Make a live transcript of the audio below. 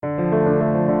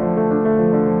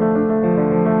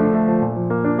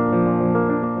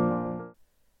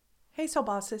Soul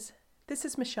Bosses. This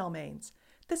is Michelle Maines.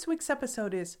 This week's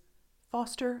episode is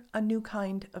Foster a New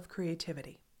Kind of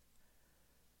Creativity.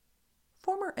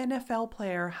 Former NFL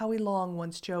player Howie Long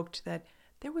once joked that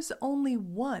there was only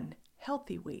one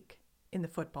healthy week in the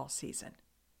football season.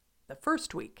 The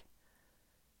first week.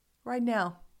 Right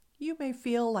now, you may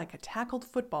feel like a tackled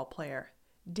football player,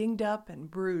 dinged up and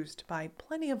bruised by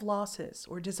plenty of losses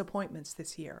or disappointments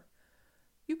this year.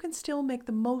 You can still make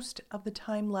the most of the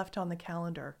time left on the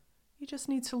calendar. You just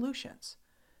need solutions.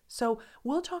 So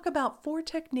we'll talk about 4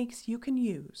 techniques you can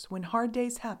use when hard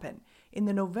days happen in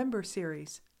the November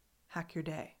series, Hack Your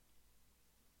Day.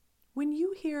 When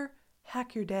you hear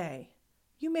Hack Your Day,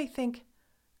 you may think,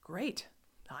 great,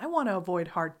 I want to avoid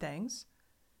hard things.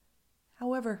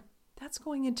 However, that's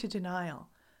going into denial,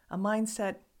 a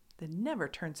mindset that never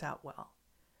turns out well.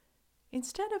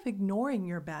 Instead of ignoring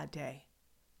your bad day,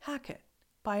 hack it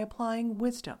by applying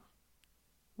wisdom.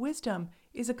 Wisdom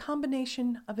is a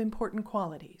combination of important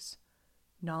qualities: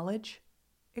 knowledge,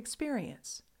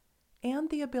 experience, and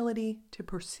the ability to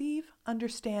perceive,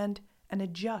 understand, and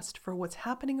adjust for what's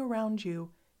happening around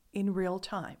you in real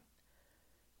time.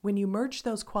 When you merge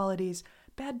those qualities,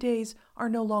 bad days are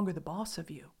no longer the boss of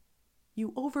you.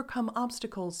 You overcome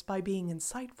obstacles by being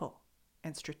insightful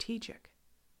and strategic.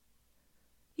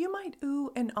 You might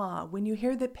ooh and ah when you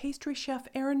hear that pastry chef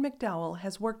Erin McDowell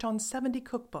has worked on 70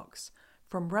 cookbooks,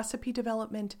 from recipe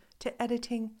development to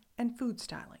editing and food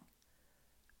styling.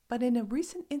 But in a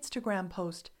recent Instagram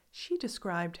post, she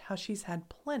described how she's had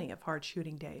plenty of hard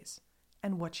shooting days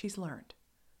and what she's learned.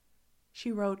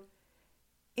 She wrote,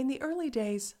 "In the early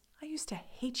days, I used to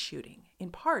hate shooting,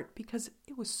 in part because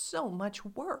it was so much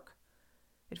work.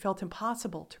 It felt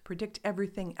impossible to predict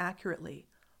everything accurately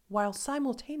while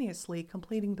simultaneously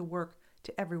completing the work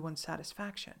to everyone's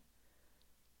satisfaction.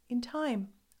 In time,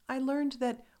 I learned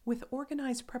that with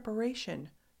organized preparation,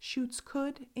 shoots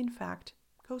could, in fact,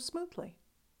 go smoothly.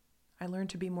 I learned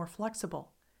to be more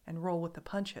flexible and roll with the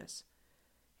punches.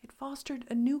 It fostered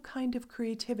a new kind of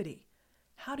creativity.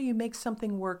 How do you make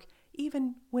something work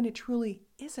even when it truly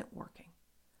isn't working?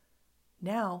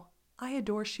 Now, I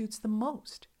adore shoots the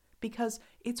most because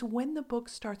it's when the book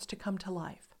starts to come to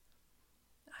life.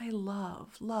 I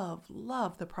love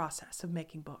the process of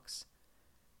making books.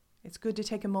 It's good to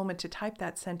take a moment to type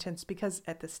that sentence because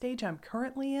at the stage I'm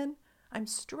currently in, I'm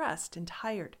stressed and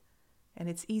tired, and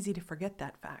it's easy to forget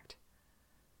that fact.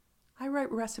 I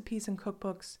write recipes and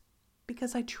cookbooks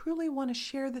because I truly want to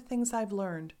share the things I've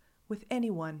learned with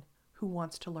anyone who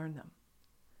wants to learn them.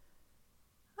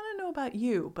 I don't know about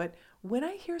you, but when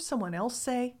I hear someone else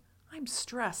say, I'm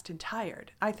stressed and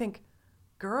tired, I think,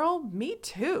 girl, me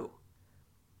too.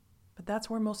 But that's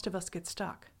where most of us get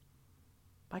stuck.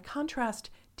 By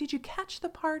contrast, did you catch the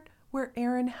part where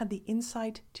Erin had the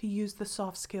insight to use the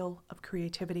soft skill of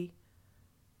creativity?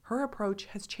 Her approach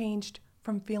has changed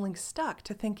from feeling stuck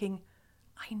to thinking,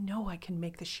 I know I can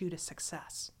make the shoot a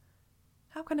success.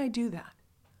 How can I do that?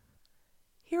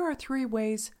 Here are 3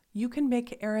 ways you can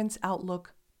make Erin's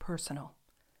outlook personal.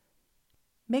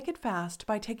 Make it fast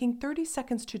by taking 30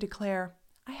 seconds to declare,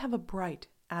 I have a bright,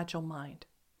 agile mind.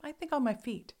 I think on my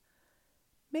feet.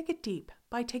 Make it deep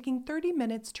by taking 30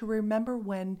 minutes to remember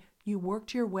when you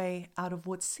worked your way out of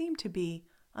what seemed to be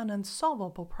an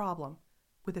unsolvable problem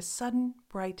with a sudden,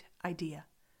 bright idea.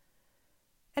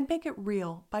 And make it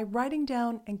real by writing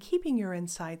down and keeping your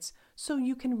insights so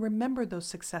you can remember those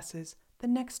successes the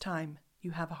next time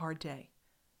you have a hard day.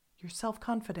 Your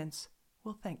self-confidence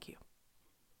will thank you.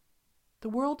 The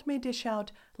world may dish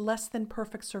out less than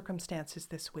perfect circumstances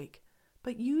this week,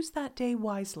 but use that day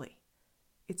wisely.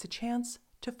 It's a chance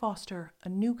to foster a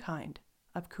new kind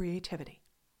of creativity.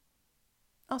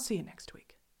 I'll see you next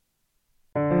week.